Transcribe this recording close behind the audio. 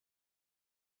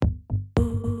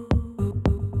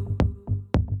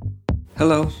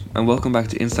Hello, and welcome back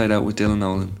to Inside Out with Dylan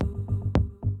Nolan.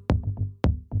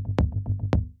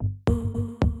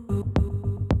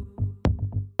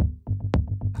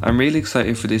 I'm really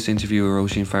excited for this interview with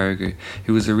Roisin Farragher,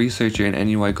 who is a researcher in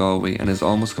NUI Galway and has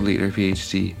almost completed her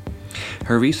PhD.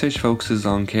 Her research focuses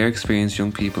on care experienced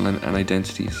young people and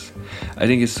identities. I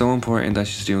think it's so important that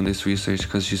she's doing this research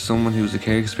because she's someone who's a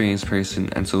care experienced person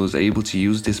and so is able to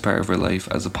use this part of her life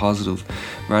as a positive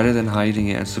rather than hiding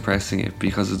it and suppressing it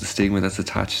because of the stigma that's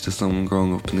attached to someone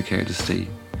growing up in the cared estate.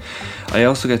 I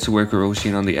also get to work with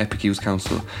Roisin on the Epic Youth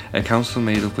Council, a council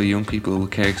made up of young people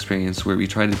with care experience where we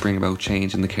try to bring about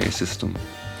change in the care system.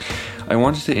 I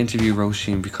wanted to interview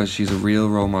Roisin because she's a real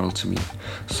role model to me,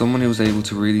 someone who was able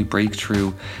to really break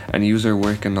through and use her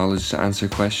work and knowledge to answer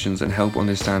questions and help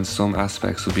understand some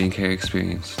aspects of being care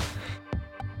experienced.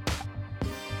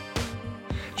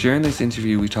 During this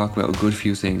interview we talk about a good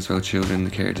few things about children in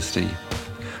the cared estate.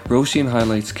 Roisin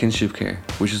highlights kinship care,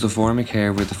 which is a form of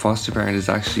care where the foster parent is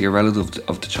actually a relative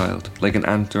of the child, like an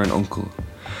aunt or an uncle.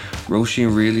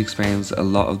 Roisin really explains a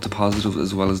lot of the positives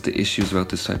as well as the issues about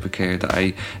this type of care that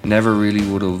I never really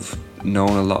would have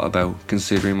known a lot about,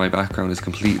 considering my background is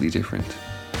completely different.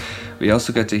 We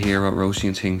also get to hear what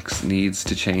Roisin thinks needs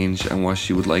to change and what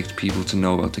she would like people to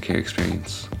know about the care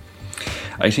experience.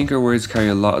 I think her words carry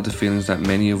a lot of the feelings that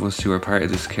many of us who are part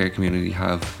of this care community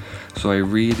have. So I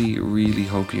really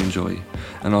hope you enjoy.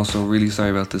 And also really sorry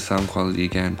about the sound quality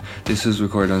again. This is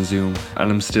recorded on Zoom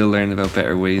and I'm still learning about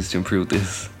better ways to improve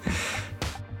this.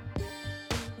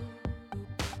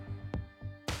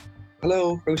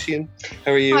 Hello, Roisin.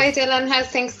 How are you? Hi Dylan, how's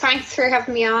things? Thanks for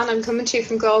having me on. I'm coming to you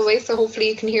from Galway, so hopefully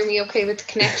you can hear me okay with the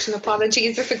connection.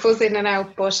 Apologies if it goes in and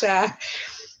out, but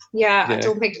yeah, I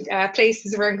don't think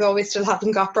places around Galway still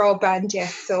haven't got broadband yet,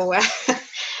 so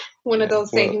one of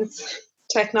those things.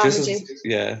 Technology.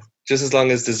 Just as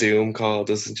long as the Zoom call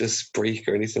doesn't just break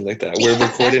or anything like that. We're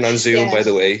recording on Zoom, by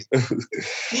the way.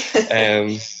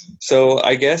 So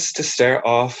I guess to start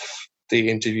off the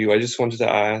interview, I just wanted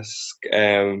to ask,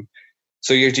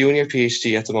 so you're doing your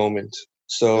PhD at the moment.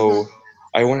 So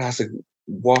I want to ask,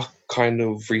 what kind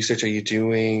of research are you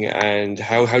doing and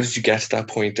how did you get to that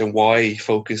point and why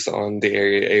focus on the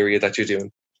area that you're doing?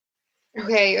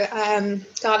 Okay,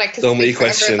 God, I could so speak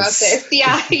forever about this.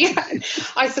 Yeah.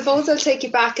 I suppose I'll take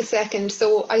you back a second.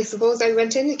 So I suppose I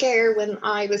went into care when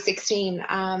I was 16.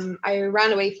 I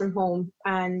ran away from home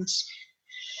and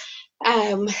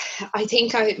I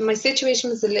think my situation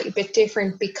was a little bit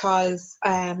different because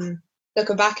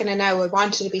looking back on it now, I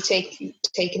wanted to be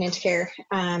taken into care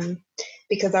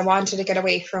because I wanted to get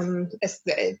away from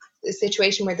a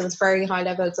situation where there was very high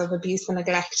levels of abuse and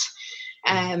neglect.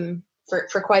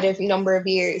 For quite a number of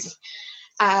years.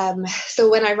 So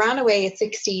when I ran away at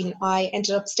 16, I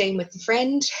ended up staying with a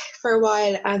friend for a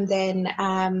while and then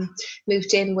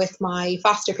moved in with my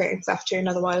foster parents after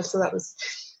another while. So that was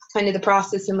kind of the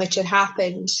process in which it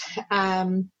happened.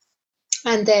 And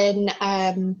then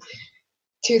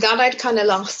through that, I'd kind of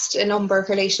lost a number of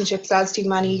relationships, as do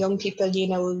many young people. You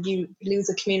know, you lose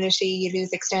a community, you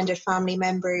lose extended family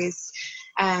members.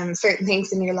 Certain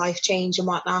things in your life change and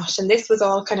whatnot. And this was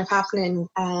all kind of happening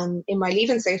in my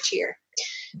Leaving Cert year.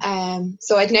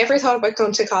 So I'd never thought about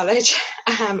going to college.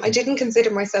 I didn't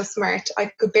consider myself smart. I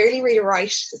could barely read or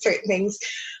write certain things.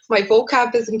 My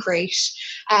vocab isn't great.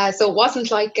 So it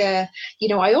wasn't like, I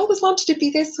always wanted to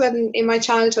be this when in my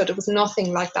childhood. It was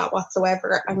nothing like that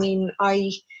whatsoever. I mean,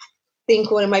 I think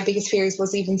one of my biggest fears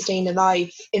was even staying alive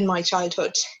in my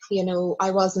childhood. You know, I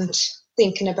wasn't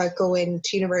thinking about going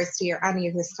to university or any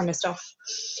of this kind of stuff.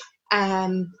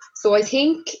 So I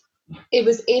think it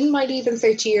was in my Leaving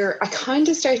Cert year, I kind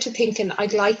of started thinking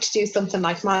I'd like to do something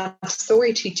like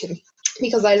Montessori teaching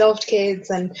because I loved kids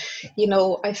and, you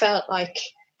know, I felt like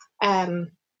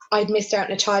I'd missed out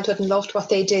on a childhood and loved what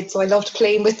they did. So I loved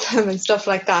playing with them and stuff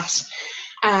like that.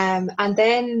 And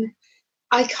then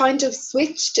I kind of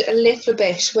switched a little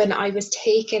bit when I was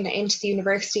taken into the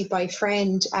university by a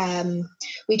friend.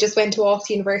 We just went to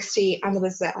Oxford University and there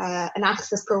was an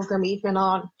access program evening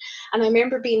on. And I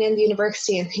remember being in the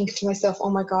university and thinking to myself, oh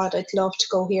my God, I'd love to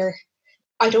go here.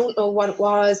 I don't know what it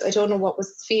was. I don't know what was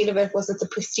the feel of it. Was it the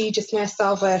prestigiousness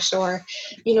of it? Or,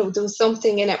 you know, there was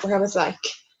something in it where I was like,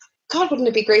 God, wouldn't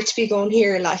it be great to be going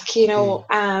here? Like, you know,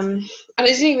 and I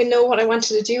didn't even know what I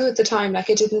wanted to do at the time. Like,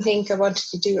 I didn't think I wanted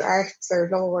to do arts or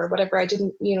law or whatever. I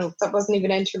didn't, you know, that wasn't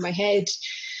even entering my head.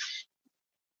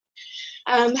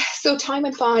 So time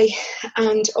went by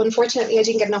and unfortunately I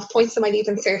didn't get enough points on my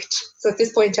Leaving Cert. So at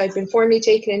this point I'd been formally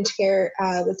taken into care,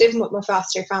 was living with my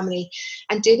foster family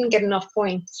and didn't get enough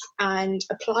points and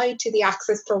applied to the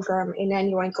access programme in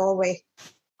NUI Galway.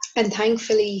 and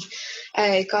thankfully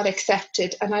got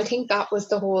accepted. And I think that was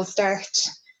the whole start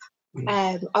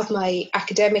of my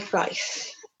academic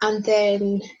life. And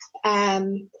then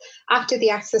after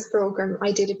the Access programme,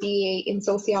 I did a BA in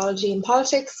sociology and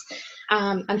politics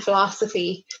and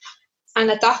philosophy. And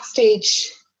at that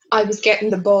stage, I was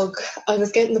getting the bug. I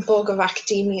was getting the bug of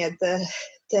academia, the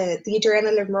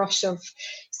adrenaline rush of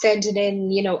sending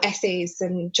in, you know, essays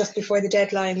and just before the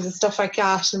deadlines and stuff like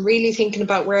that, and really thinking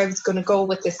about where I was going to go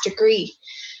with this degree.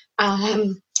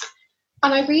 And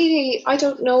I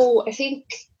don't know, I think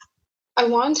I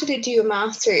wanted to do a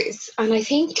master's, and I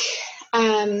think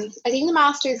the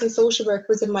master's in social work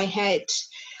was in my head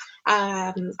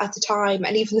at the time,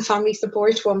 and even the family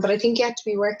support one, but I think you had to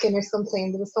be working or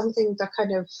something. There was something that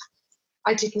kind of,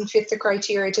 I didn't fit the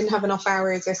criteria, I didn't have enough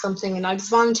hours or something, and I was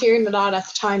volunteering a lot at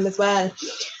the time as well.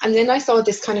 And then I saw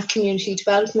this kind of community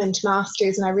development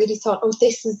master's, and I really thought, oh,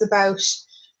 this is about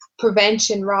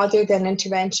prevention rather than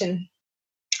intervention.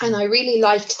 And I really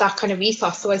liked that kind of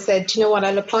ethos, so I said, you know what,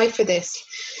 I'll apply for this.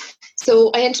 So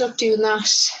I ended up doing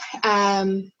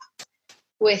that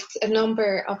with a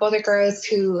number of other girls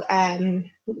who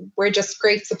were just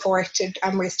great support,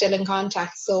 and we're still in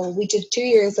contact. So we did 2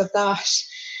 years of that.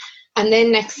 And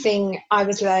then next thing, I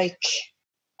was like,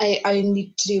 I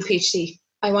need to do a PhD.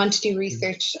 I want to do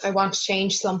research. I want to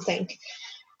change something.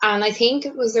 And I think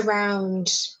it was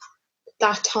around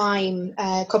that time,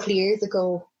 a couple of years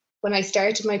ago, when I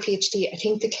started my PhD, I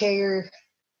think the care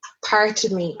part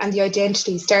of me and the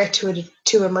identity started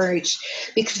to emerge,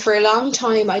 because for a long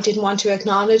time I didn't want to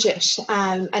acknowledge it,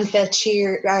 and felt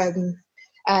sheer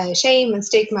shame and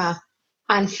stigma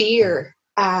and fear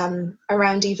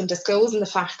around even disclosing the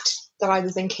fact that I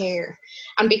was in care.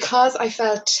 And because I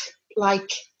felt like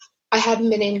I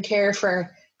hadn't been in care for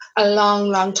a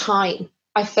long time,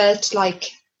 I felt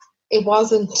like it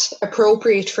wasn't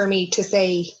appropriate for me to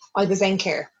say I was in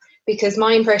care, because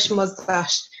my impression was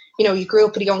that, you know, you grew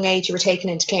up at a young age, you were taken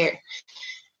into care.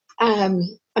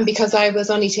 And because I was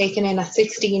only taken in at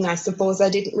 16, I suppose I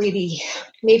didn't really,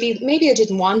 maybe I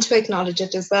didn't want to acknowledge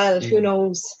it as well, who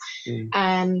knows.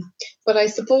 But I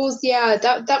suppose, yeah,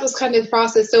 that was kind of the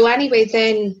process. So anyway,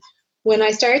 then when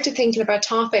I started thinking about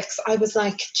topics, I was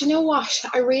like, do you know what,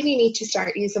 I really need to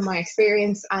start using my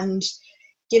experience. And,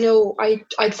 you know,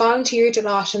 I'd volunteered a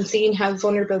lot and seen how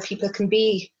vulnerable people can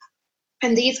be.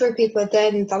 And these were people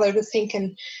then that I was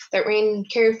thinking that were in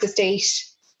care of the state,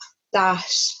 that,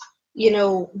 you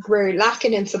know, were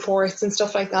lacking in supports and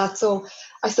stuff like that. So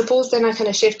I suppose then I kind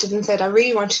of shifted and said, I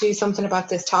really want to do something about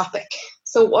this topic.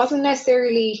 So it wasn't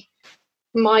necessarily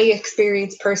my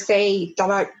experience per se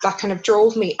that kind of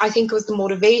drove me. I think it was the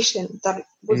motivation that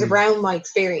was around my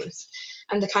experience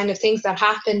and the kind of things that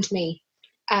happened to me.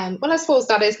 Well, I suppose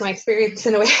that is my experience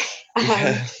in a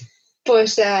way.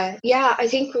 But yeah, I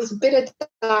think it was a bit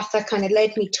of that kind of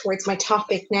led me towards my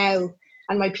topic now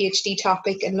and my PhD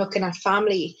topic and looking at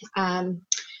family. And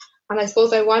I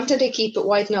suppose I wanted to keep it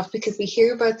wide enough, because we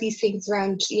hear about these things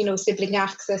around, you know, sibling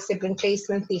access, sibling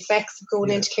placement, the effects of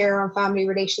going into care on family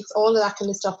relationships, all of that kind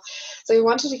of stuff. So I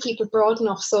wanted to keep it broad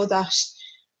enough so that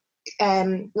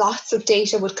lots of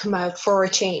data would come out for a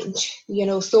change, you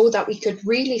know, so that we could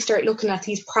really start looking at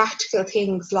these practical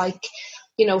things like,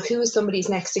 you know, who is somebody's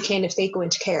next of kin if they go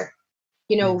into care?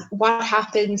 You know, what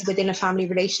happens within a family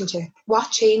relationship?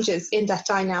 What changes in that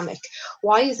dynamic?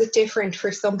 Why is it different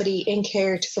for somebody in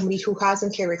care to somebody who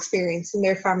hasn't care experience in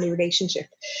their family relationship?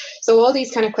 So all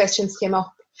these kind of questions came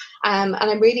up. And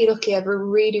I'm really lucky. I have a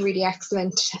really, really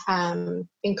excellent,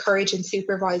 encouraging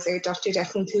supervisor, Dr.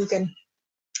 Declan Coogan,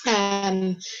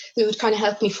 who would kind of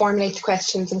help me formulate the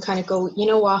questions and kind of go, you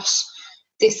know what,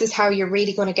 this is how you're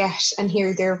really going to get and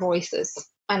hear their voices.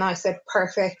 And I said,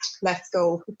 perfect, let's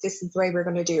go. This is the way we're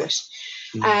going to do it.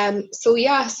 So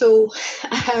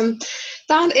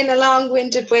that in a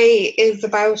long-winded way is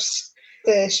about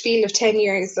the spiel of 10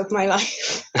 years of my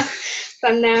life.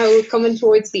 I'm now coming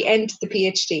towards the end of the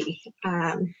PhD.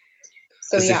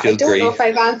 So yeah, I don't know if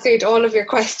I've answered all of your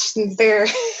questions there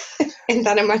in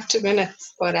that amount of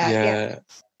minutes, but yeah.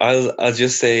 I'll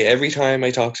just say, every time I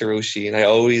talk to Roisin, I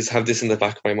always have this in the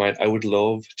back of my mind. I would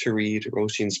love to read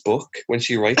Roisin's book when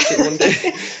she writes it one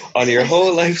day on your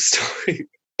whole life story.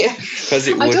 Yeah,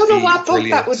 I don't know what book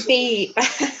that would be.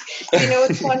 You know,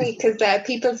 it's funny because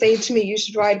people say to me, you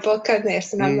should write a book on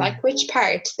this. And I'm like, which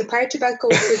part? The part about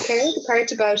going through care, the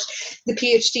part about the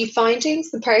PhD findings,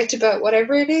 the part about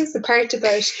whatever it is, the part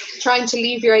about trying to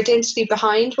leave your identity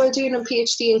behind while doing a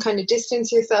PhD and kind of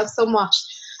distance yourself somewhat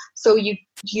so you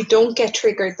don't get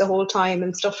triggered the whole time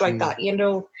and stuff like that, you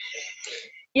know.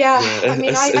 Yeah, I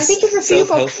mean, I think there's a few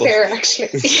books there,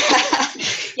 actually.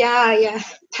 Yeah.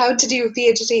 how to do a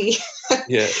PhD.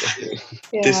 Yeah.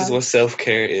 This is what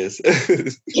self-care is.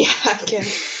 Yeah.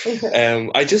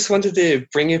 I just wanted to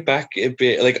bring it back a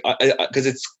bit, like, because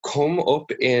it's come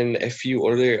up in a few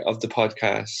other of the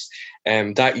podcasts.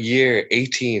 That year,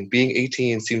 being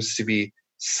 18 seems to be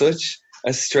such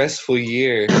a stressful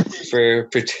year for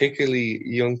particularly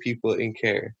young people in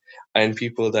care and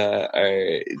people that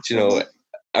are,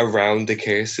 around the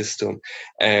care system.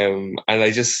 And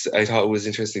I thought it was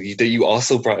interesting that you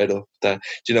also brought it up, that,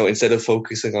 instead of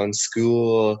focusing on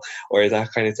school or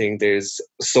that kind of thing, there's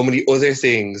so many other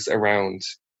things around.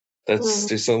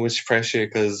 There's so much pressure,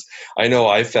 because I know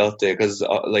I felt it, because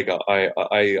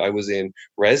I was in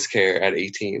res care at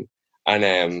 18, and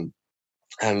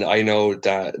I know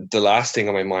that the last thing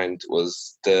on my mind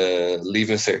was the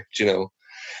leaving cert,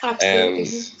 Absolutely.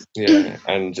 Yeah,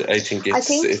 and I think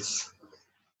it's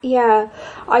yeah,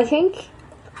 I think,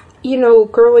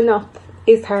 growing up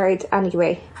is hard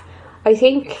anyway. I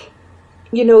think,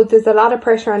 there's a lot of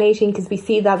pressure on 18 because we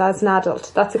see that as an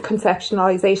adult. That's a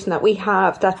conceptualization that we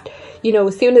have, that,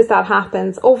 as soon as that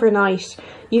happens overnight,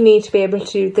 you need to be able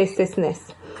to do this, this and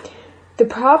this. The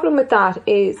problem with that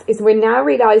is we're now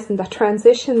realising that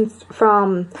transitions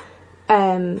from,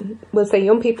 we'll say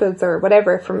young people's or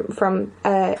whatever, from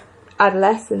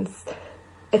adolescence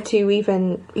to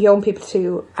even young people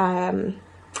to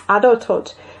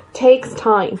adulthood takes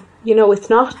time. It's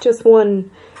not just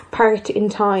one part in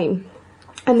time.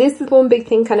 And this is one big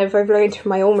thing kind of I've learned from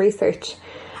my own research,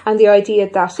 and the idea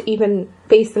that even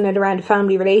basing it around a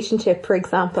family relationship, for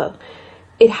example,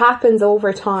 it happens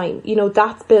over time.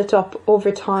 That's built up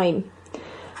over time.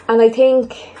 And I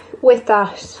think with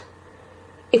that,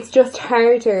 it's just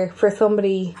harder for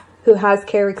somebody who has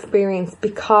care experience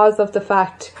because of the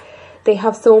fact they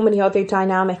have so many other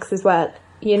dynamics as well.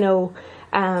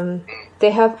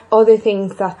 They have other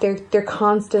things that they're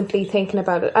constantly thinking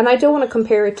about it. And I don't want to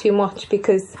compare it too much,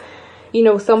 because,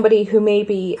 somebody who may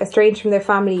be estranged from their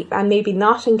family and maybe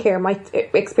not in care might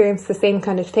experience the same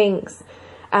kind of things.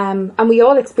 And we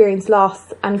all experience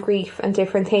loss and grief and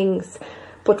different things.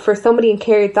 But for somebody in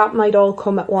care, that might all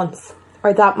come at once,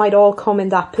 or that might all come in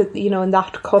that, in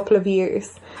that couple of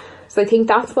years. So I think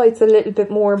that's why it's a little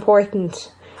bit more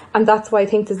important. And that's why I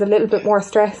think there's a little bit more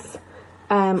stress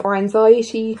or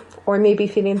anxiety, or maybe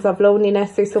feelings of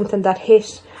loneliness or something that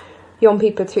hit young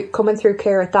people coming through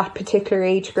care at that particular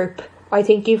age group. I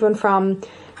think even from,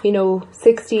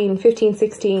 15,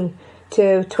 16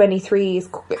 to 23, is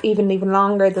even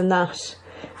longer than that,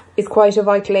 is quite a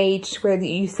vital age where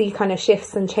you see kind of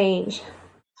shifts and change.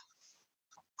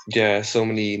 Yeah, so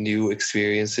many new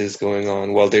experiences going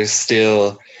on, while there's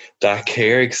still that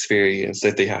care experience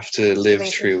that they have to live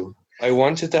through. I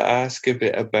wanted to ask a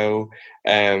bit about,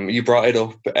 you brought it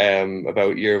up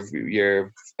about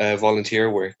your volunteer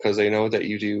work, because I know that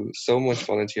you do so much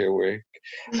volunteer work,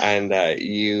 and that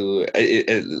you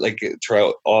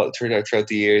throughout the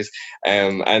years,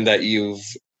 and that you've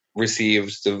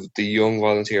received the Young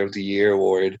Volunteer of the Year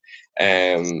award.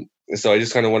 So I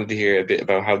just kind of wanted to hear a bit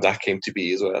about how that came to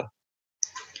be as well.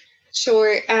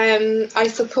 Sure. I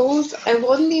suppose I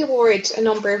won the award a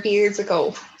number of years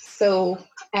ago. So,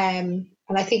 and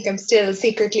I think I'm still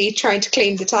secretly trying to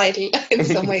claim the title in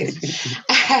some ways.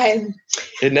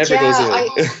 It never goes away.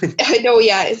 I know,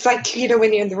 yeah. It's like,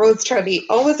 when you're in the rose trolley,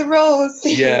 always a rose.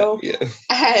 Yeah.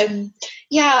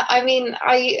 Yeah. I mean,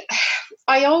 I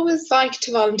always liked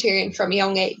volunteering from a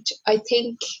young age. I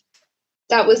think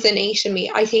that was innate in me.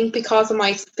 I think because of my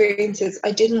experiences,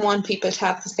 I didn't want people to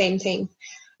have the same thing.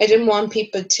 I didn't want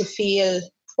people to feel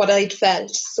what I'd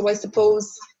felt. So I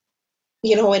suppose,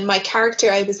 in my character,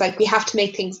 I was like, we have to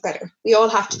make things better. We all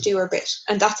have to do our bit.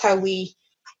 And that's how we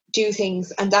do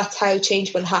things. And that's how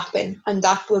change will happen. And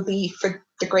that will be for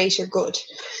the greater good.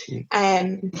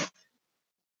 And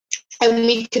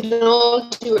we can all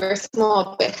do our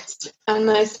small bits.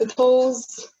 And I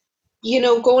suppose,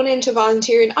 going into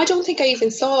volunteering, I don't think I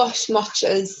even saw it much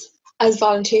as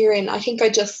volunteering. I think I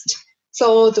just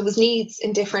saw there was needs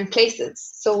in different places.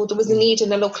 So there was a need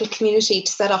in a local community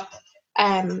to set up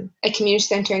a community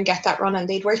centre and get that running.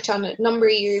 They'd worked on it a number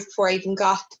of years before I even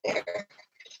got there.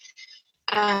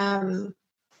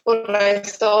 But I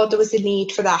saw there was a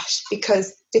need for that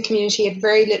because the community had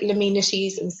very little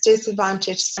amenities and was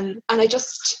disadvantaged. And I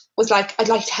just was like, I'd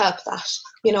like to help that,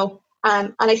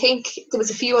 And I think there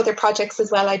was a few other projects as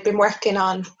well I'd been working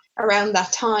on around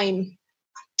that time.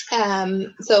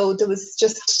 So there was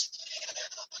just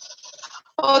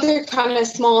other kind of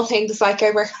small things, like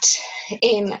I worked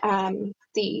in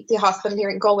the hospital here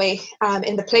in Galway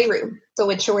in the playroom. So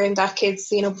ensuring that kids,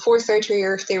 before surgery,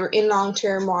 or if they were in long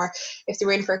term, or if they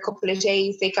were in for a couple of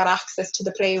days, they got access to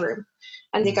the playroom,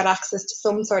 and they got access to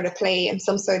some sort of play and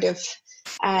some sort of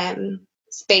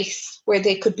space where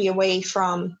they could be away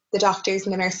from the doctors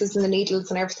and the nurses and the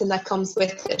needles and everything that comes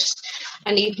with it.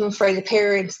 And even for the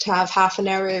parents to have half an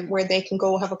hour where they can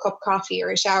go have a cup of coffee or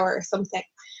a shower or something.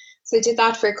 So I did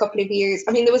that for a couple of years.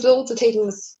 I mean, there was loads of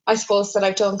things, I suppose, that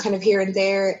I've done kind of here and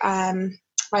there.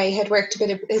 I had worked a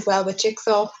bit as well with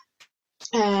Jigsaw,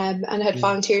 and had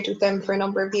volunteered with them for a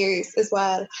number of years as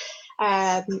well.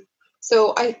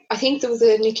 So I think there was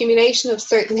an accumulation of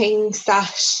certain things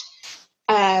that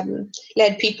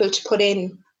led people to put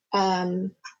in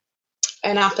an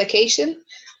application.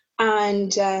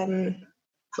 And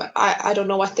I don't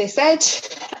know what they said.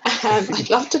 I'd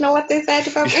love to know what they said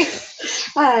about me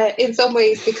in some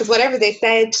ways, because whatever they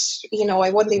said,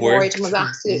 I won the award and was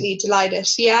absolutely delighted.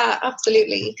 Yeah,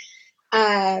 absolutely.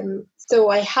 So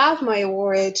I have my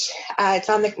award. It's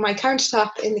on my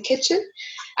countertop in the kitchen.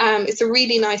 It's a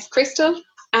really nice crystal,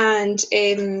 and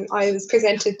I was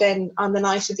presented then on the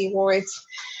night of the awards.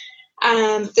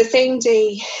 The same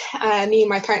day, me and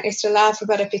my partner still laugh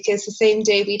about it, because the same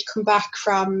day we'd come back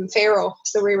from Faro,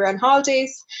 so we were on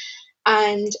holidays,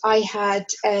 and I had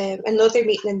another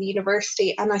meeting in the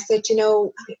university, and I said,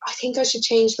 I think I should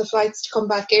change the flights to come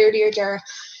back earlier, Dara.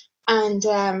 And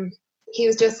he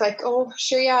was just like, oh,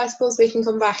 sure, yeah, I suppose we can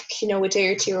come back, a day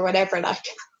or two or whatever, like.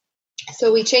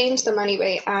 So we changed them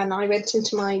anyway, and I went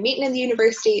into my meeting in the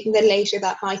university, and then later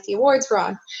that night the awards were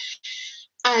on.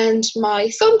 And my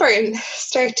sunburn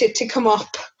started to come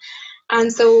up.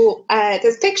 And so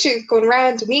there's pictures going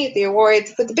around of me at the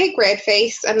awards with a big red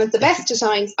face. And at the best of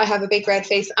times, I have a big red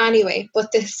face anyway.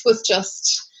 But this was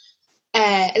just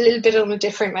a little bit on a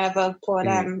different level. But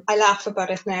I laugh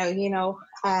about it now, we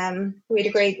had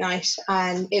a great night.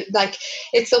 And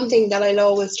it's something that I'll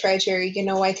always treasure.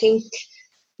 I think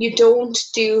you don't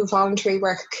do voluntary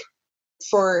work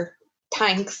for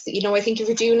thanks. I think if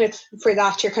you're doing it for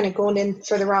that, you're kind of going in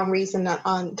for the wrong reason,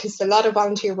 because a lot of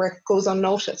volunteer work goes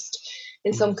unnoticed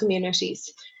in some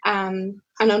communities. And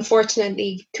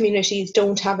unfortunately, communities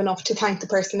don't have enough to thank the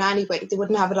person anyway. They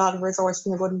wouldn't have a lot of resource,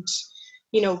 and they wouldn't,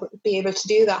 be able to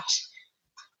do that.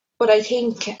 But I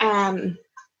think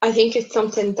it's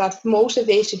something that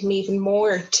motivated me even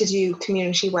more to do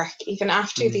community work, even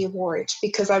after the award,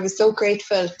 because I was so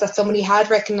grateful that somebody had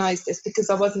recognised this, because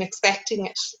I wasn't expecting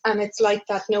it. And it's like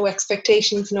that, no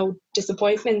expectations, no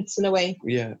disappointments in a way.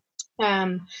 Yeah.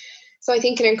 So I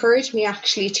think it encouraged me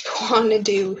actually to go on and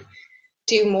do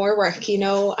more work,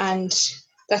 and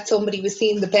that somebody was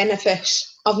seeing the benefit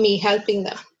of me helping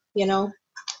them,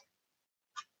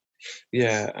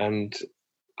 Yeah, and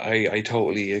I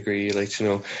totally agree. That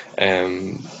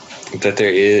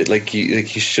there is you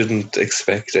shouldn't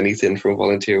expect anything from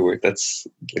volunteer work. That's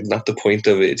not the point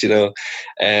of it,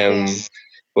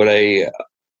 But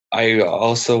I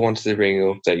also wanted to bring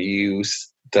up that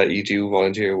you do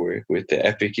volunteer work with the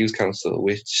EPIC Youth Council,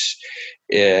 which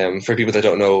for people that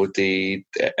don't know, the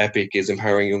EPIC is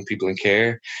Empowering Young People in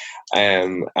Care,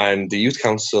 and the Youth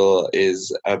Council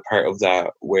is a part of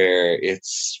that, where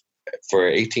it's for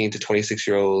 18 to 26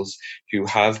 year olds who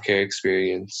have care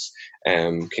experience,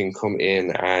 can come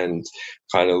in and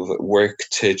kind of work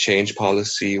to change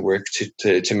policy, work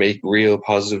to make real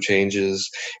positive changes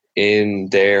in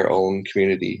their own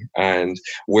community. And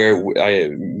where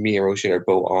me and Roisin are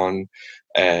both on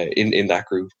in that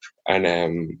group. And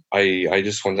I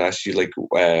just wanted to ask you,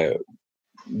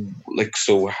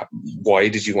 so why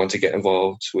did you want to get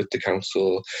involved with the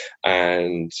council,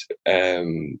 and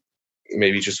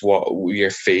maybe just what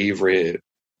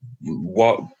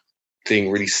thing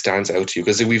really stands out to you?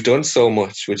 Because we've done so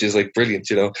much, which is brilliant,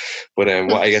 but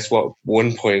what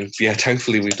one point,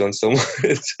 thankfully we've done so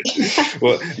much.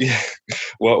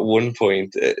 What one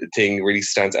point thing really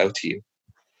stands out to you?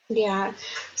 Yeah,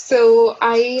 so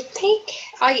I think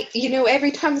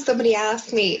every time somebody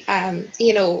asks me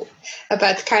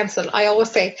about the council, I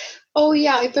always say, oh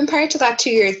yeah, I've been part of that 2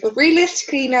 years, but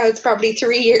realistically now it's probably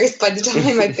 3 years by the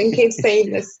time I've been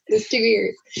saying this 2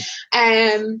 years.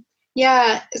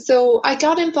 So I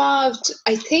got involved,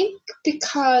 I think,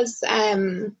 because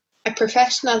a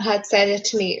professional had said it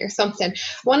to me or something.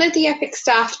 One of the EPIC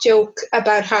staff joked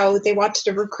about how they wanted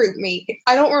to recruit me.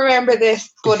 I don't remember this,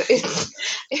 but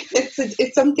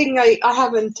it's something I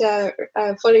haven't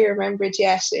fully remembered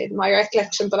yet in my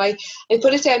recollection, but I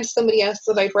put it down to somebody else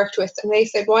that I'd worked with, and they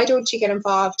said, why don't you get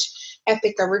involved?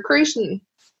 EPIC are recruiting.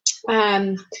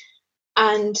 And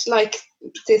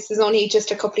this is only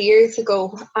just a couple of years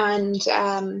ago, and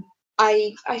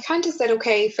I kind of said,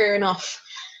 okay, fair enough.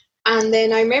 And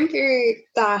then I remember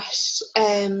that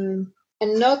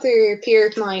another peer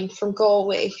of mine from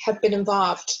Galway had been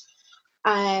involved.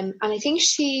 And I think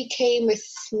she came with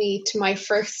me to my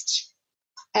first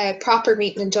proper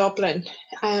meeting in Dublin.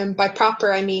 By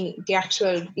proper, I mean the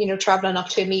actual, traveling up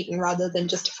to a meeting rather than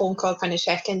just a phone call kind of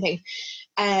check-in thing.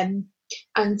 And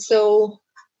so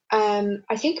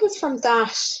I think it was from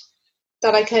that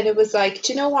I kind of was like,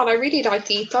 do you know what? I really like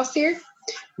the ethos here.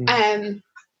 And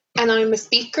I'm a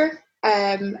speaker.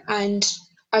 And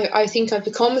I think I've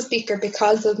become a speaker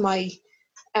because of my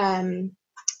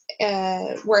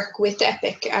work with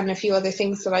Epic and a few other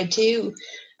things that I do.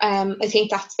 I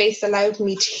think that space allowed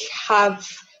me to have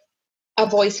a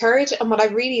voice heard. And what I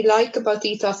really like about the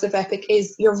ethos of Epic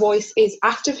is your voice is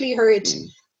actively heard,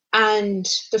 and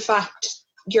the fact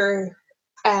you're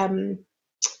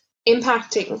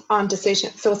impacting on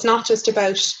decisions. So it's not just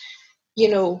about,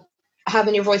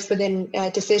 having your voice within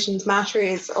decisions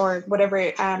matters or whatever.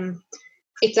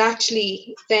 It's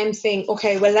actually them saying,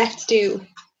 okay, well, let's do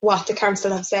what the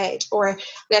council have said, or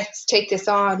let's take this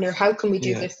on, or how can we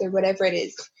do this, or whatever it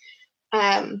is.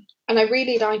 And I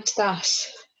really liked that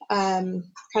kind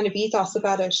of ethos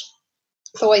about it.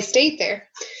 So I stayed there.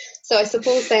 So I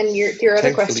suppose then your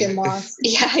other question was,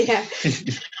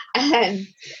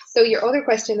 so your other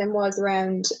question then was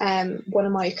around one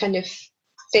of my kind of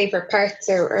favorite parts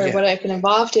or what I've been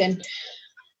involved in.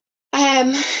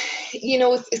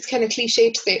 It's kind of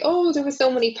cliche to say, oh, there were so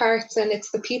many parts and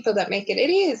it's the people that make it. It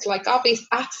is, like, obvious,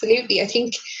 absolutely. I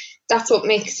think that's what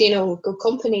makes, a good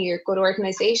company or good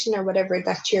organization or whatever,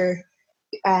 that you're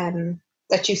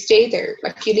that you stay there.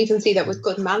 Like, you'll even see that with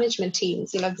good management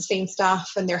teams. You'll have the same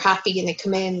staff and they're happy and they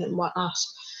come in and whatnot.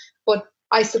 But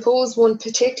I suppose one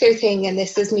particular thing, and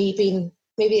this is me being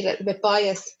maybe a little bit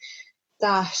biased,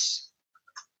 that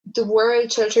the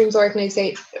World Children's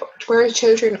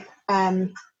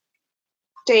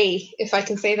Day, if I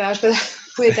can say that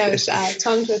without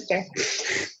tongue twister,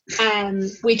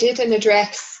 we did an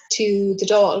address to the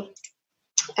Dáil.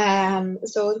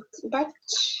 So about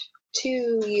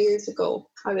 2 years ago,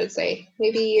 I would say,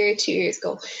 maybe a year, 2 years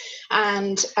ago,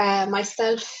 and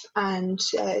myself and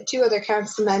two other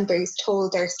council members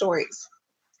told their stories.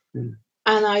 And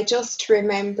I just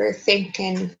remember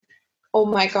thinking, oh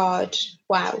my God,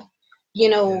 wow.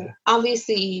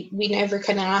 Obviously we never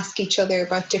kind of ask each other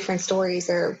about different stories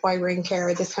or why we're in care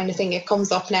or this kind of thing. It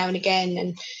comes up now and again,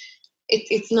 and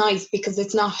it's nice because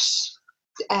it's not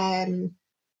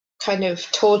kind of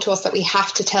told to us that we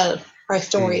have to tell our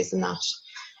stories and that.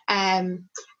 And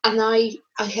I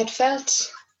had felt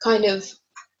kind of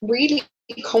really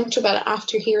comfortable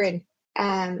after hearing,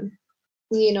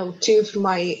 two of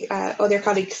my other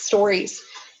colleagues' stories,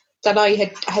 that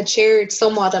I had shared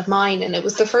somewhat of mine. And it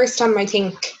was the first time, I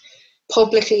think,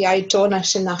 publicly I'd done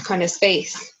it in that kind of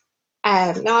space.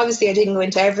 Now, obviously, I didn't go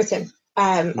into everything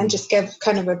and just give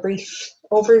kind of a brief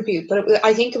overview, but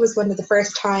I think it was one of the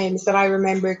first times that I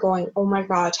remember going, oh my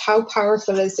God, how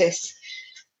powerful is this?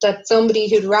 That somebody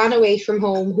who'd ran away from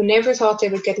home, who never thought they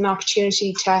would get an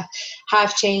opportunity to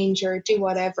have change or do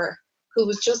whatever, who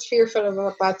was just fearful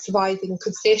about surviving,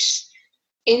 could sit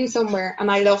in somewhere, and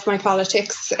I love my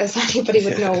politics, as anybody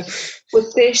would know,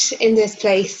 would sit in this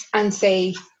place and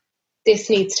say, this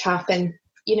needs to happen.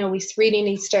 We really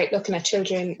need to start looking at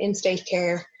children in state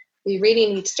care. We really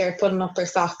need to start putting up our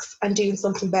socks and doing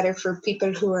something better for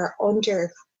people who are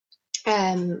under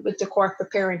with the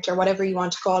corporate parent or whatever you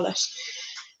want to call it,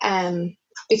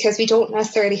 because we don't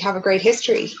necessarily have a great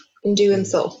history in doing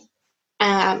so.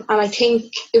 And I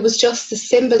think it was just the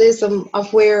symbolism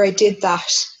of where I did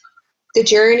that, the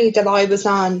journey that I was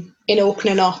on in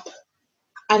opening up,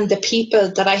 and the people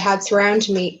that I had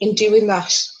surrounding me in doing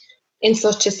that in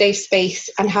such a safe space,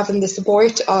 and having the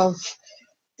support of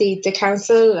the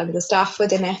council and the staff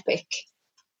within Epic.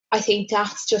 I think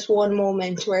that's just one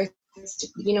moment where it's,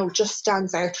 just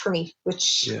stands out for me,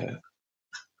 which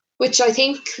I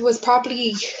think was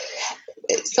probably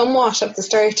somewhat at the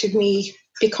start of me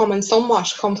becoming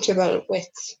somewhat comfortable with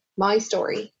my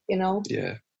story,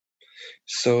 Yeah.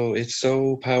 So it's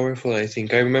so powerful. I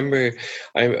think I remember.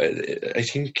 I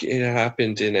think it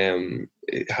happened in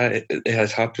it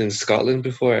has happened in Scotland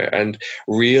before, and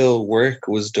real work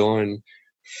was done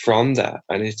from that.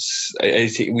 And it's I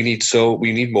think we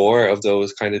need more of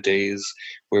those kind of days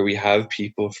where we have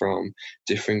people from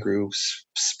different groups,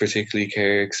 particularly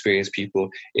care experienced people,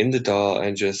 in the Dáil,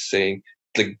 and just saying,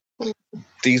 like,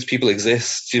 these people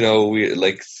exist.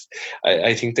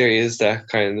 I think there is that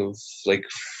kind of, like,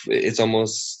 it's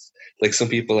almost like some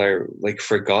people are, like,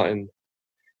 forgotten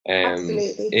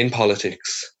in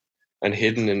politics, and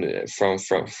hidden from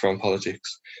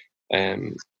politics.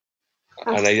 And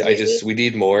Absolutely. we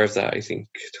need more of that, I think,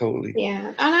 totally. Yeah,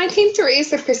 and I think there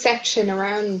is a perception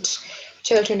around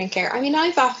children in care. I mean,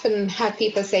 I've often had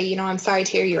people say, you know, I'm sorry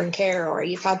to hear you're in care, or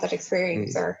you've had that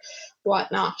experience, or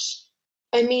whatnot.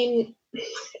 I mean,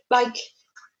 like,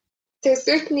 there's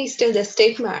certainly still a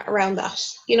stigma around that.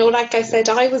 You know, like I said,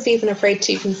 I was even afraid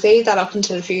to even say that up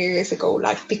until a few years ago,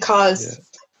 like, because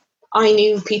I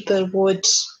knew people would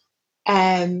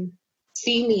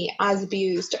see me as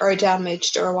abused or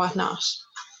damaged or whatnot.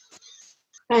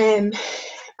 And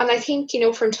I think, you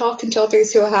know, from talking to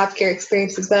others who have care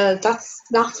experience as well, that's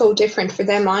not so different for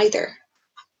them either.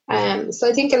 So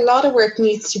I think a lot of work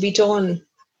needs to be done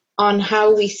on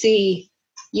how we see,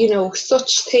 you know,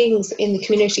 such things in the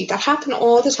community that happen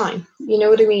all the time. You know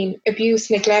what I mean?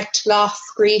 Abuse, neglect, loss,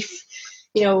 grief,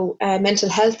 you know, mental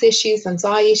health issues,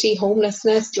 anxiety,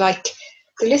 homelessness, like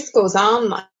the list goes on,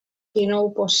 like, you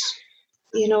know, but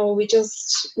you know, we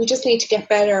just need to get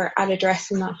better at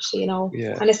addressing that, you know,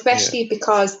 and especially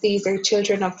because these are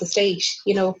children of the state,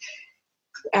 you know,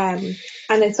 and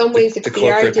in some ways it can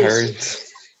be argued, parents.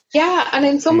 And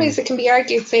in some ways it can be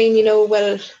argued saying, you know,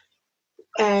 well,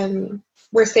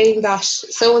 we're saying that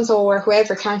so and so or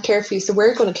whoever can't care for you, so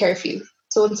we're going to care for you.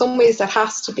 So in some ways that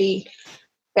has to be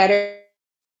better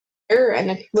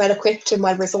and well equipped and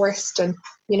well resourced, and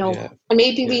you know, and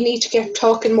maybe we need to get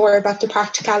talking more about the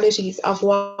practicalities of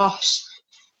what,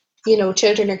 you know,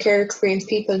 children or care experienced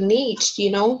people need,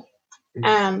 you know.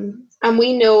 And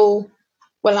we know,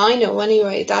 well, I know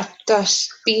anyway, that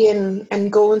being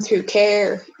and going through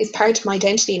care is part of my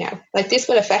identity now. Like, this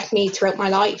will affect me throughout my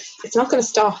life. It's not going to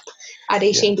stop at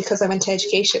 18 because I went to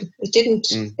education. It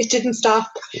didn't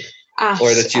stop.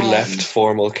 Or that you left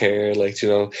formal care, like, you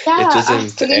know, it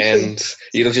doesn't end.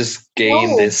 You don't just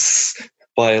gain this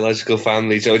biological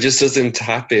family, you know, it just doesn't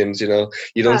happen, you know.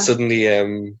 You don't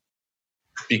suddenly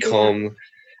become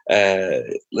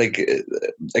like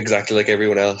exactly like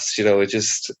everyone else, you know. It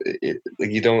just like,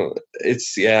 you don't.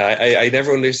 It's I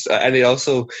never understand. And it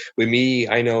also, with me,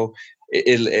 I know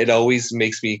it always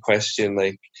makes me question,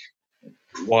 like,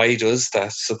 why does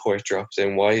that support drop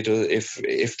then? Why do,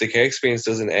 if the care experience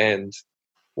doesn't end,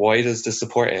 why does the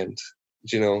support end?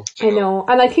 Do you know? I know,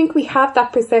 and I think we have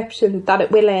that perception that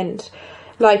it will end.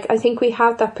 Like, I think we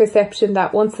have that perception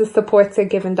that once the supports are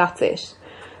given, that's it.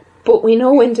 But we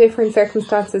know in different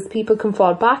circumstances people can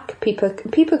fall back, people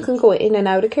can go in and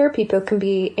out of care, people can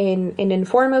be in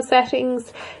informal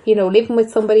settings, you know, living with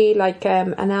somebody like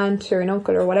an aunt or an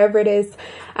uncle or whatever it is,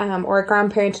 or a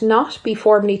grandparent, not be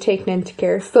formally taken into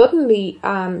care, suddenly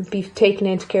be taken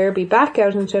into care, be back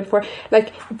out into it for,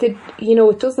 like, you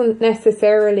know, it doesn't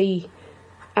necessarily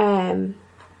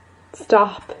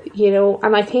stop, you know.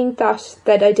 And I think that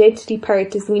identity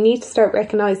part is, we need to start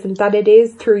recognising that it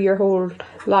is through your whole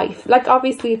life. Like,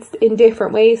 obviously it's in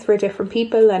different ways for different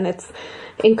people, and it's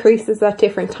increases at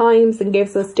different times and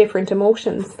gives us different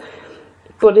emotions,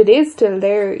 but it is still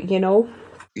there, you know.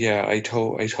 Yeah, I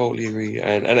totally agree,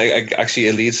 and I actually,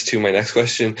 it leads to my next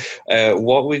question.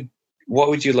 What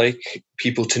would you like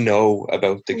people to know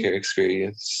about the care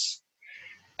experience,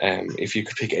 if you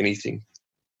could pick anything?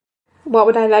 What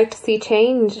would I like to see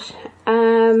change?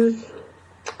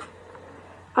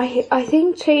 I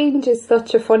think change is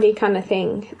such a funny kind of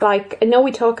thing. Like, I know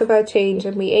we talk about change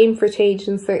and we aim for change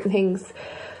in certain things,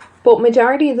 but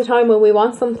majority of the time when we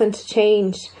want something to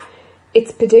change,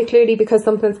 it's particularly because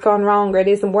something's gone wrong or it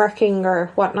isn't working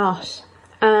or whatnot.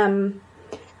 And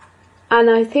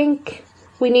I think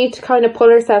we need to kind of pull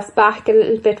ourselves back a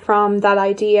little bit from that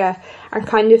idea and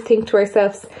kind of think to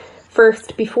ourselves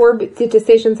first, before the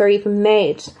decisions are even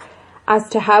made, as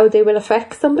to how they will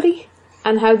affect somebody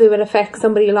and how they will affect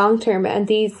somebody long term. And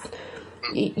these,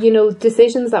 you know,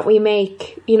 decisions that we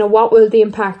make, you know, what will the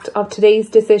impact of today's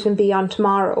decision be on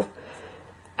tomorrow?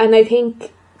 And I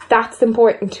think that's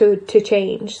important to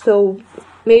change. So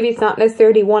maybe it's not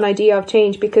necessarily one idea of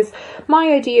change, because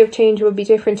my idea of change will be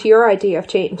different to your idea of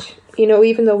change, you know,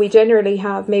 even though we generally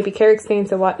have maybe care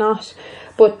experience or whatnot.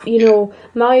 But, you know,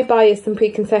 my bias and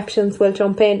preconceptions will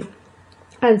jump in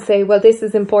and say, well, this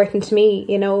is important to me,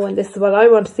 you know, and this is what I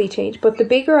want to see change. But the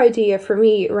bigger idea for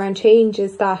me around change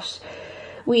is that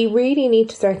we really need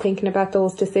to start thinking about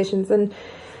those decisions. And,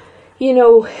 you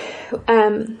know,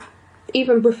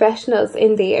 even professionals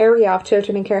in the area of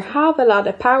children in care have a lot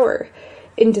of power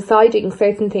in deciding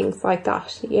certain things like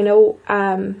that, you know,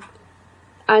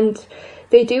 and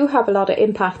they do have a lot of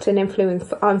impact and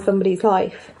influence on somebody's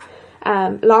life,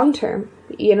 long term,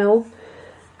 you know.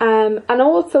 And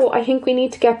also, I think we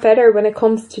need to get better when it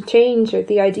comes to change, or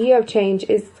the idea of change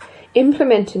is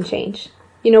implementing change.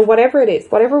 You know, whatever it is,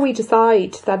 whatever we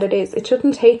decide that it is, it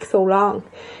shouldn't take so long.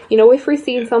 You know, if we're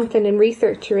seeing something in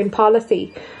research or in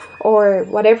policy or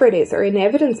whatever it is, or in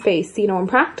evidence base, you know, in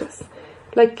practice,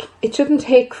 like, it shouldn't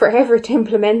take forever to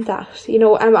implement that, you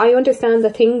know. And I understand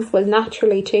that things will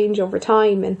naturally change over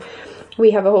time, and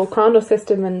we have a whole chrono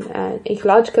system and an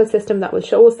ecological system that will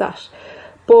show us that.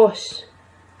 But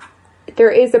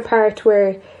there is a part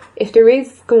where if there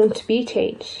is going to be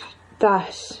change,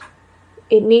 that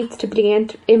it needs to be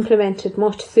implemented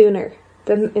much sooner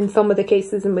than in some of the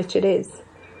cases in which it is.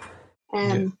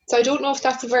 So I don't know if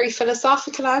that's a very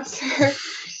philosophical answer.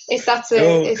 if that's a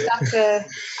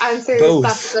answer.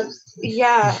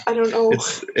 I don't know.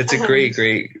 It's a great.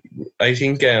 I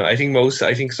think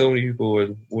so many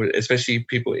people would, especially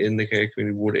people in the care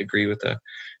community, would agree with that.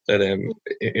 That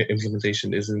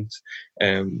implementation isn't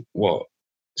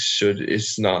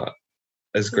it's not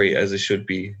as great as it should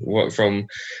be. From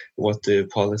what the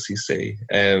policies say.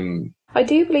 I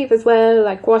do believe as well,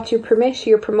 like, what you permit,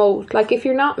 you promote. Like, if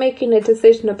you're not making a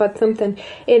decision about something,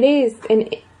 it is an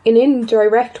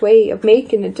indirect way of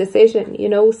making a decision, you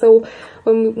know. So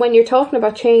when you're talking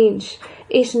about change,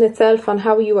 it in itself on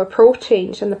how you approach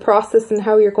change and the process and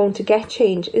how you're going to get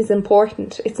change is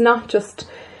important. It's not just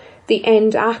the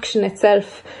end action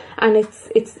itself, and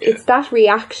it's that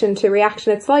reaction to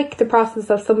reaction. It's like the process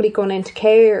of somebody going into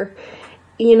care,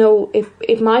 you know.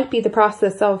 It might be the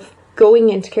process of going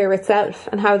into care itself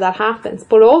and how that happens,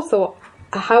 but also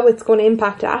how it's going to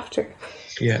impact after.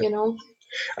 Yeah, you know.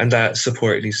 And that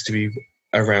support needs to be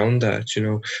around that, you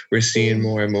know. We're seeing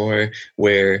more and more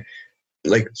where,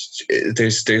 like,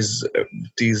 there's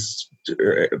these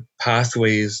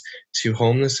pathways to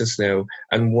homelessness now,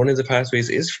 and one of the pathways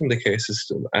is from the care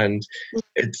system, and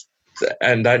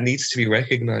that needs to be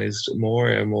recognized more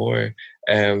and more,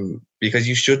 because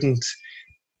you shouldn't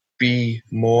be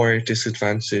more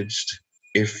disadvantaged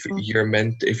if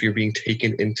you're being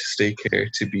taken into state care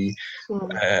to be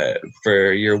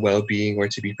for your well-being or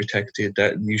to be protected.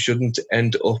 That you shouldn't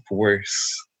end up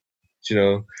worse, you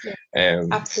know.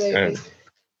 Absolutely.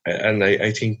 And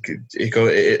I think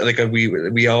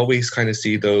we always kind of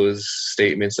see those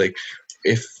statements like,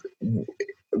 if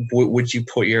would you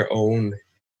put your own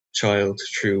child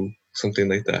through something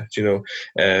like that, you know,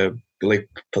 like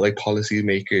policy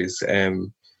makers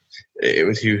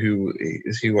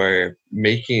who are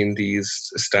making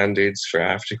these standards for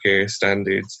aftercare,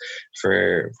 standards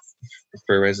for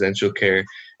residential care.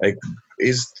 Like,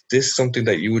 is this something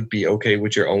that you would be okay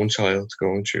with your own child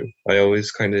going through? I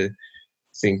always kind of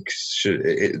think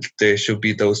there should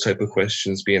be those type of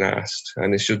questions being asked,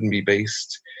 and it shouldn't be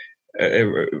based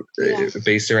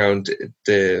around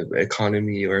the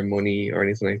economy or money or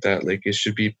anything like that. Like, it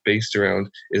should be based around,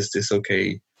 is this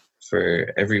okay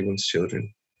for everyone's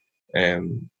children?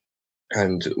 And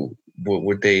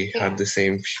would they have the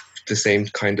same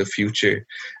kind of future?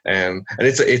 And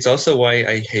it's also why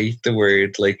I hate the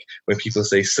word, like, when people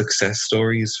say success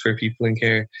stories for people in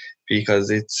care, because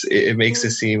it makes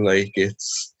it seem like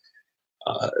it's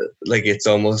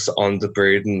almost on the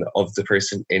burden of the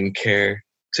person in care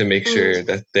to make sure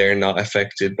that they're not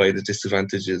affected by the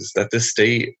disadvantages that the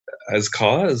state has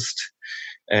caused.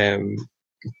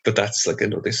 But that's like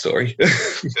another story.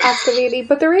 Absolutely.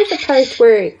 But there is a part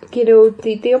where, you know,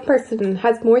 the young person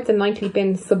has more than likely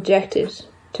been subjected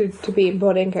to being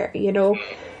put in care, you know.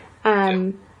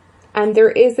 And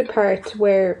there is a part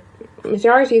where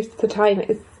majority of the time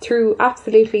it's through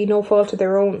absolutely no fault of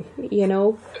their own, you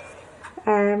know.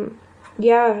 And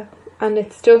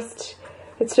it's just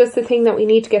a thing that we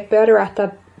need to get better at,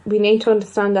 that we need to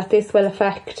understand that this will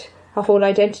affect a whole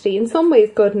identity, in some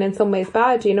ways good and in some ways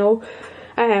bad, you know.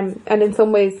 And in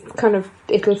some ways kind of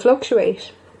it'll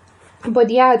fluctuate.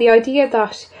 But yeah, the idea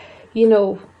that, you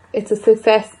know, it's a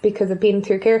success because of being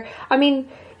through care. I mean,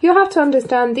 you have to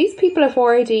understand, these people have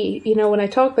already, you know, when I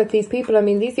talk about these people, I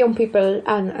mean, these young people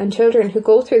and children who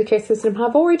go through the care system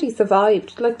have already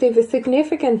survived. Like, they have a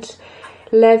significant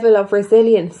level of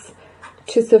resilience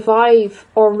to survive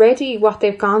already what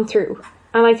they've gone through.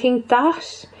 And I think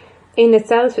that in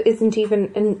itself isn't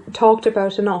even talked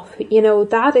about enough. You know,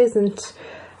 that isn't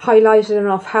highlighted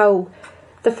enough, how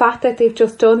the fact that they've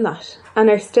just done that and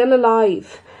are still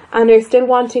alive and are still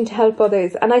wanting to help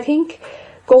others. And I think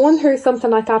going through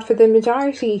something like that, for the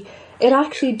majority, it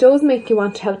actually does make you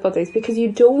want to help others, because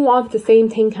you don't want the same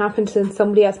thing happen to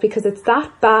somebody else, because it's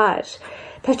that bad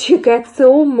that you get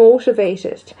so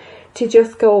motivated to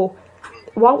just go,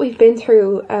 what we've been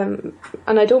through, and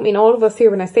I don't mean all of us here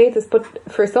when I say this,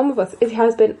 but for some of us, it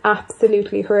has been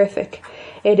absolutely horrific.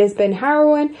 It has been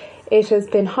harrowing, it has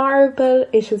been horrible,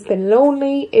 it has been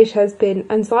lonely, it has been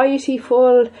anxiety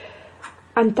full,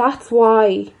 And that's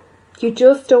why you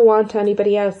just don't want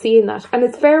anybody else seeing that. And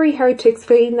it's very hard to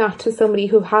explain that to somebody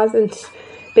who hasn't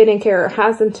been in care, or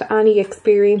hasn't any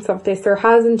experience of this, or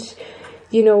hasn't,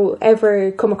 you know,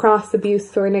 ever come across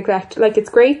abuse or neglect. Like, it's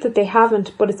great that they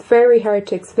haven't, but it's very hard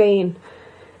to explain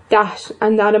that,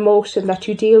 and that emotion that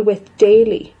you deal with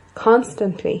daily,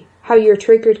 constantly, how you're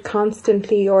triggered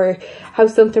constantly, or how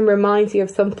something reminds you of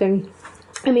something.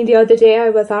 I mean, the other day I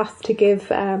was asked to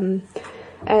give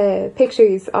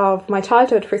pictures of my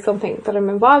childhood for something that I'm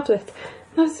involved with.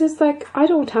 And I was just like, I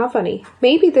don't have any.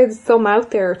 Maybe there's some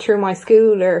out there through my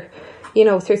school, or, you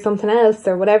know, through something else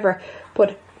or whatever,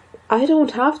 but I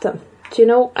don't have them, do you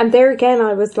know? And there again,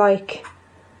 I was like,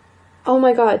 oh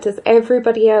my God, does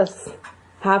everybody else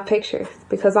have pictures?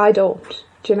 Because I don't,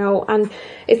 do you know? And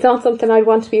it's not something I'd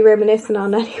want to be reminiscing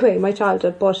on anyway, my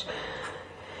childhood, but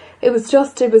it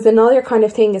was another kind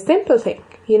of thing, a simple thing,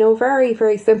 you know, very,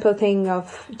 very simple thing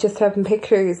of just having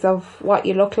pictures of what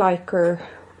you look like or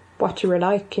what you were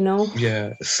like, you know?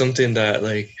 Yeah, something that,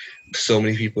 like, so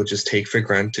many people just take for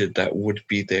granted that would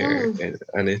be there.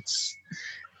 And it's...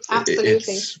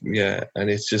 Absolutely. And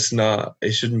it's just not,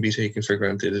 it shouldn't be taken for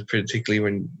granted, particularly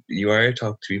when you are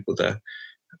talking to people that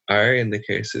are in the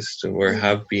care system or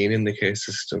have been in the care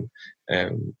system.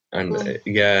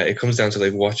 It comes down to,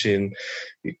 like, watching,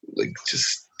 like,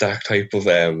 just that type of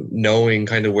knowing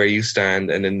kind of where you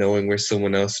stand, and then knowing where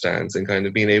someone else stands, and kind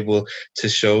of being able to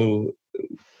show,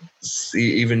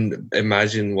 even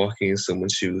imagine walking in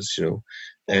someone's shoes, you know.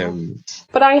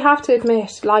 But I have to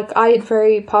admit, like, I had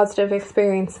very positive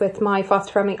experience with my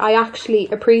foster family. I actually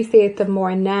appreciate them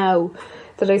more now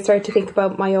that I start to think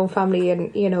about my own family,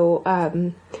 and, you know,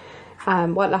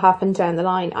 what'll happen down the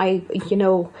line. I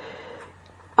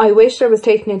wish I was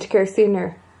taken into care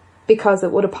sooner, because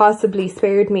it would have possibly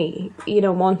spared me, you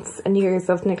know, months and years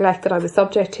of neglect that I was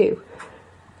subject to.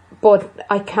 But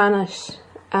I cannot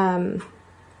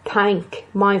thank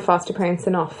my foster parents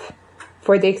enough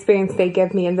for the experience they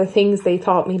gave me and the things they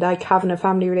taught me, like having a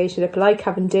family relationship, like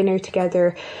having dinner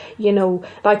together, you know,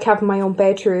 like having my own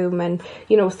bedroom, and,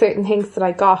 you know, certain things that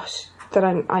I got that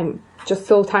I'm just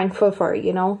so thankful for,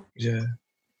 you know. Yeah.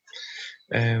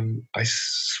 I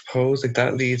suppose, like,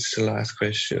 that leads to the last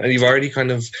question, and you've already kind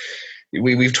of,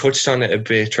 we've touched on it a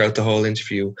bit throughout the whole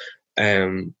interview.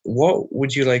 What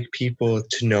would you like people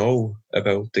to know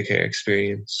about the care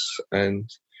experience and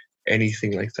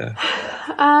anything like that?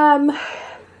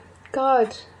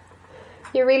 God,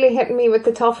 you're really hitting me with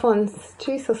the tough ones.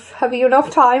 Jesus, have you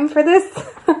enough time for this?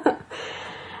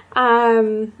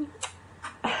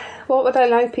 What would I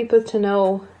like people to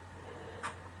know?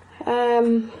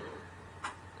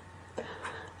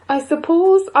 I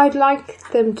suppose I'd like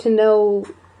them to know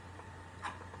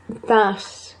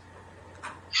that,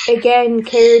 again,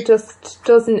 care just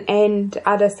doesn't end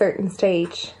at a certain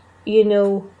stage, you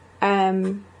know.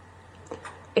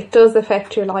 It does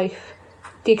affect your life.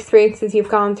 The experiences you've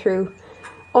gone through,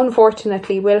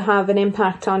 unfortunately, will have an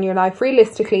impact on your life,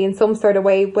 realistically, in some sort of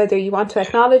way, whether you want to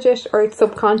acknowledge it, or it's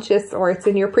subconscious, or it's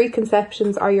in your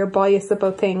preconceptions or your bias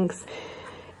about things.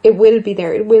 It will be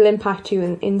there. It will impact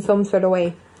you in some sort of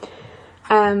way.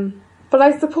 But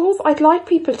I suppose I'd like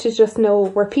people to just know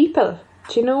we're people.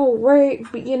 Do you know,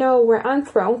 we're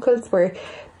aunts, we're uncles,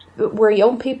 we're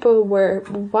young people, we're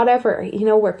whatever, you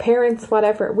know, we're parents,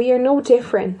 whatever. We are no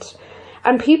different.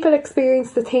 And people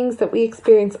experience the things that we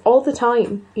experience all the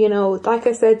time. You know, like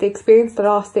I said, they experience the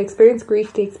loss, they experience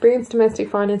grief, they experience domestic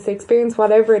violence, they experience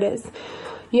whatever it is,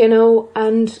 you know.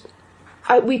 And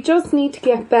we just need to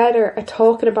get better at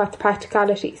talking about the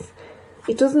practicalities.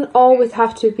 It doesn't always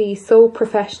have to be so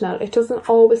professional. It doesn't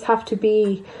always have to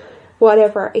be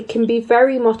whatever. It can be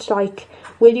very much like,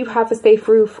 will you have a safe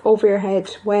roof over your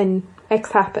head when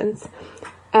X happens?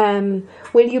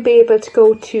 Will you be able to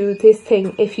go to this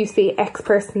thing if you see X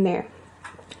person there?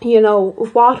 You know,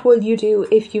 what will you do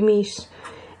if you meet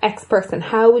X person?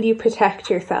 How will you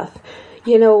protect yourself?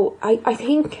 You know, I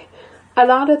think a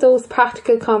lot of those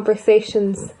practical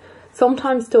conversations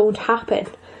sometimes don't happen,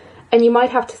 and you might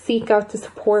have to seek out the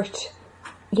support,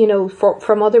 you know,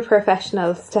 from other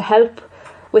professionals to help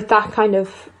with that kind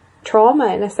of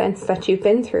trauma, in a sense, that you've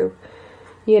been through,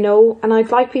 you know. And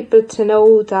I'd like people to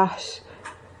know that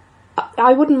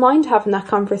I wouldn't mind having that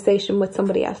conversation with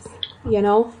somebody else, you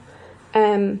know.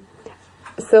 I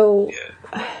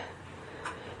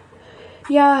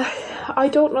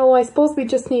don't know. I suppose we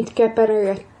just need to get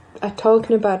better at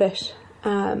talking about it.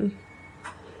 And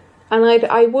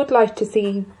I would like to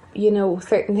see, you know,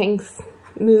 certain things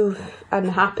move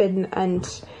and happen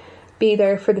and be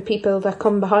there for the people that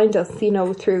come behind us, you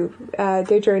know, through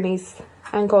their journeys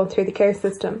and going through the care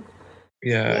system.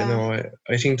 Yeah. No,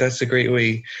 I think that's a great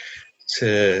way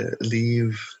to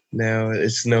leave now.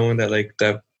 It's knowing that like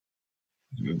that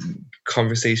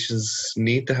conversations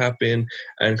need to happen,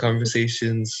 and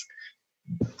conversations,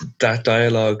 that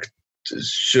dialogue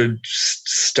should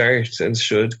start and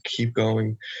should keep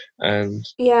going. And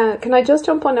Yeah, can I just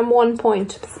jump on one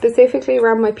point, specifically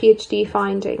around my PhD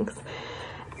findings?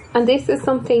 And this is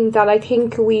something that I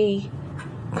think we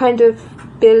kind of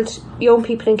build young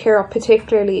people in care up,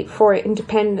 particularly for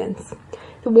independence.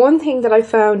 The one thing that I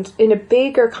found in a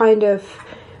bigger kind of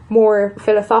more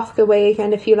philosophical way,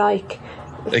 and if you like,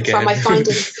 again, from my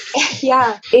findings,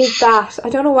 yeah, is that I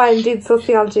don't know why I'm doing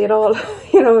sociology at all.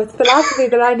 It's philosophy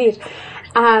that I need.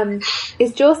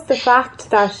 Is just the fact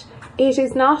that it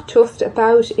is not just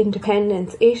about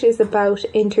independence, it is about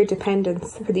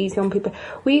interdependence for these young people.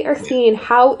 We are seeing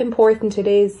how important it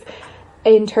is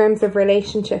in terms of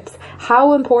relationships,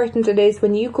 how important it is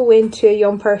when you go into a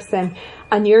young person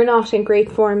and you're not in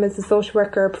great form as a social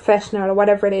worker or professional or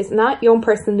whatever it is, and that young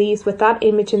person leaves with that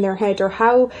image in their head, or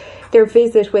how their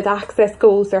visit with Access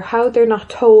goes, or how they're not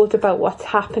told about what's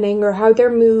happening, or how they're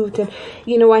moved. And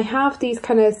I have these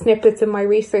kind of snippets in my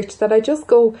research that I just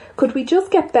go, could we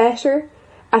just get better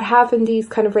at having these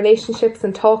kind of relationships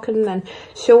and talking and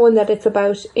showing that it's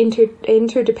about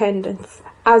interdependence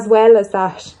as well as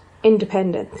that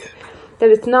independence,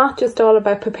 that it's not just all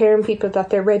about preparing people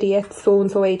that they're ready at so and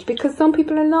so age, because some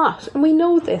people are not, and we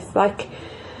know this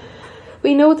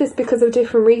because of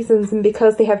different reasons and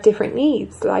because they have different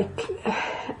needs,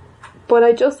 but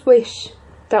I just wish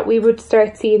that we would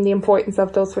start seeing the importance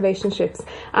of those relationships.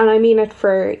 And I mean it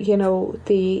for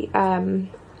the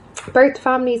birth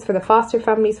families, for the foster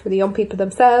families, for the young people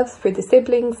themselves, for the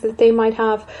siblings that they might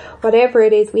have, whatever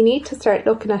it is. We need to start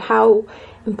looking at how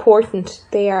important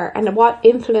they are and what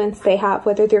influence they have,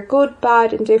 whether they're good,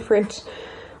 bad, indifferent,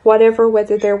 whatever,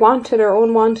 whether they're wanted or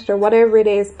unwanted or whatever it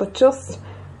is, but just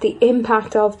the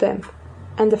impact of them,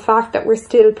 and the fact that we're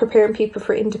still preparing people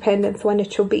for independence when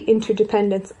it should be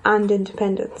interdependence and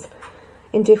independence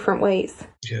in different ways.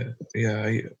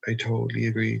 I totally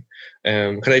agree.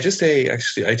 Can I just say,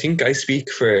 actually, I think I speak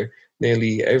for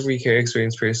nearly every care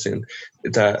experience person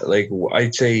that, like,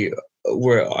 I'd say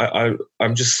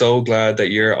I'm just so glad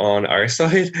that you're on our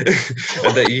side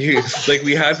and that you, like,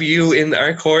 we have you in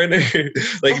our corner,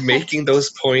 like, making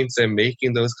those points and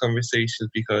making those conversations,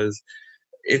 because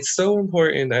it's so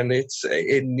important and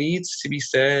it needs to be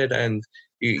said. And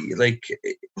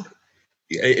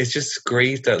it's just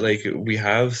great that, like, we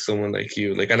have someone like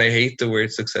you, like, and I hate the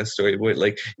word success story, but,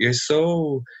 like, you're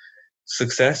so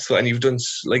successful and you've done,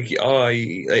 like,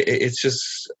 it's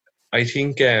just, I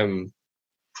think,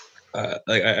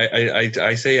 like,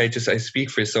 I speak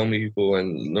for so many people,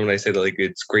 and when I say that, like,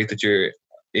 it's great that you're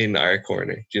in our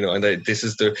corner, and that this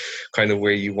is the kind of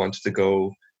where you wanted to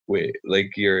go with,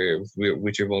 like, your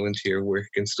volunteer work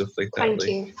and stuff like that. Thank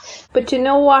you. But you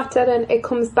know what, Ellen, it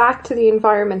comes back to the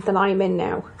environment that I'm in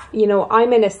now.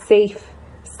 I'm in a safe,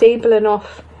 stable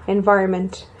enough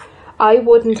environment. I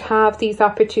wouldn't have these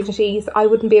opportunities. I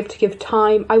wouldn't be able to give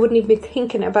time. I wouldn't even be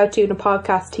thinking about doing a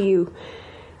podcast to you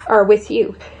or with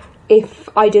you if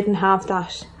I didn't have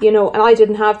that, and I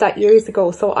didn't have that years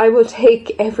ago. So I will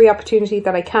take every opportunity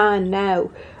that I can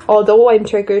now, although I'm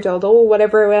triggered, although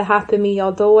whatever will happen to me,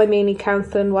 although I may need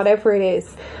counselling, whatever it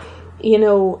is,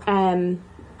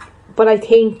 but I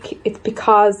think it's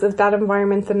because of that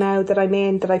environment that now that I'm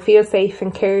in, that I feel safe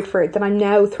and cared for, that I'm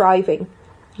now thriving,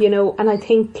 and I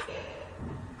think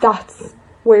that's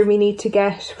where we need to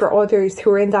get for others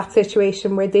who are in that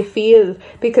situation where they feel,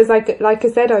 because like I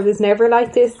said, I was never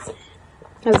like this.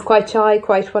 I was quite shy,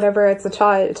 quite whatever as a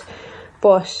child,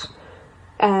 but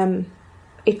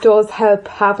it does help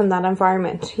having that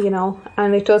environment,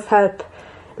 and it does help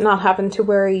not having to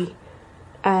worry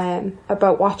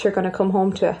about what you're going to come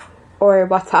home to or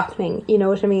what's happening, you know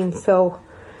what I mean? So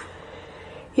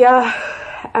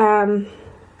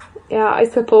I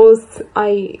suppose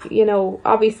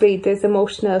obviously there's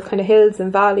emotional kind of hills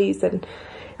and valleys, and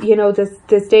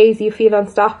there's days you feel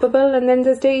unstoppable, and then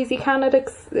there's days you cannot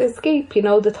escape,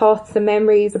 the thoughts and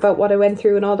memories about what I went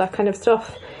through and all that kind of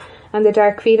stuff, and the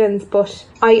dark feelings. But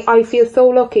I feel so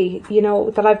lucky,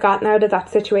 that I've gotten out of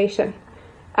that situation.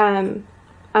 And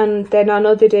then on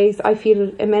other days I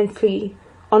feel immensely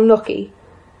unlucky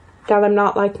that I'm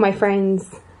not like my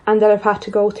friends and that I've had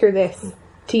to go through this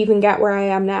to even get where I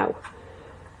am now.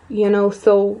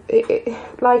 So it's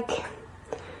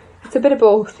a bit of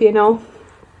both,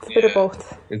 It's a bit of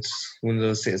both. It's one of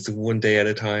those things, one day at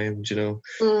a time,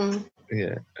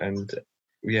 Yeah, and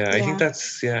I think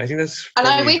that's And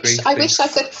I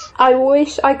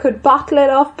wish I could bottle it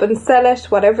up and sell it,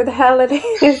 whatever the hell it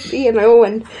is,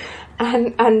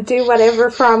 and do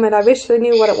whatever from it. I wish I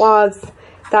knew what it was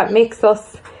that makes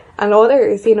us and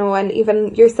others, and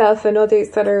even yourself and others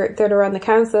that are on the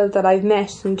council that I've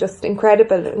met, and just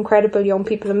incredible young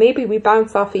people, and maybe we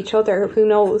bounce off each other, who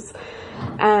knows,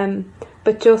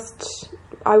 but just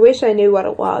I wish I knew what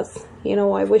it was.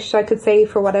 I wish I could say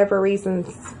for whatever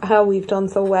reasons how we've done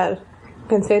so well,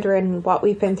 considering what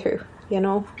we've been through.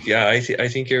 Yeah, I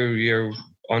think you're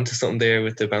onto something there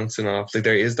with the bouncing off. Like,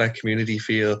 there is that community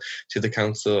feel to the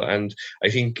council, and I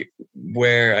think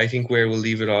where we'll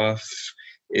leave it off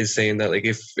is saying that, like,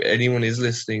 if anyone is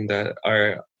listening that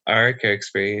are care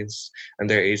experience and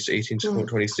they're aged 18 to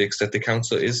 26, that the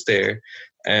council is there.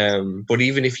 But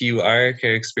even if you are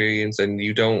care experience and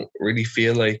you don't really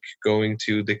feel like going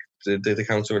to the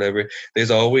council or whatever,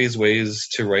 there's always ways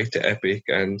to write to Epic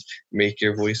and make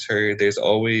your voice heard. There's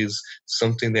always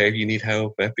something there if you need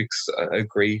help. Epic's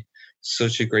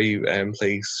such a great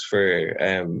place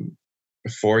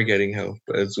for getting help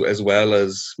as well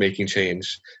as making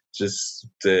change. So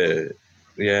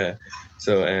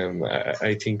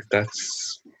I think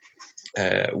that's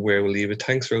where we'll leave it.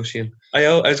 Thanks, Roisin.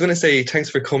 I was going to say thanks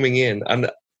for coming in,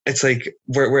 and it's like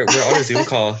we're on a Zoom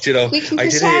call. We can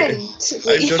pretend.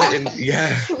 I've done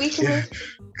it.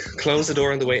 Close the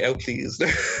door on the way out, please.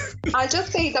 I'll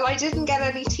just say that I didn't get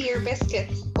any tea or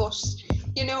biscuits, but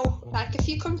like, if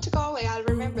you come to Galway, I'll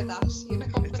remember that.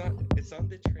 It's on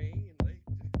the train.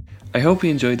 I hope you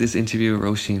enjoyed this interview with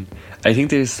Roisin. I think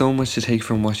there's so much to take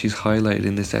from what she's highlighted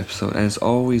in this episode, and it's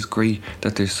always great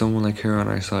that there's someone like her on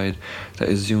our side that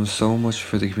is doing so much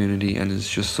for the community and is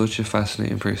just such a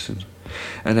fascinating person.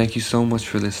 And thank you so much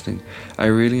for listening. I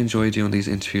really enjoy doing these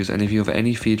interviews, and if you have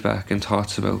any feedback and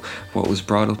thoughts about what was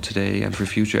brought up today and for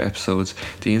future episodes,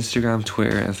 the Instagram,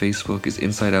 Twitter and Facebook is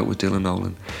Inside Out with Dylan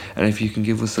Nolan, and if you can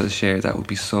give us a share, that would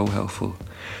be so helpful.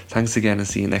 Thanks again, and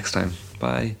see you next time.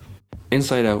 Bye.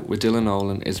 Inside Out with Dylan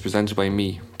Nolan is presented by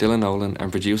me, Dylan Nolan,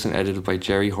 and produced and edited by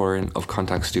Jerry Horan of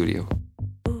Contact Studio.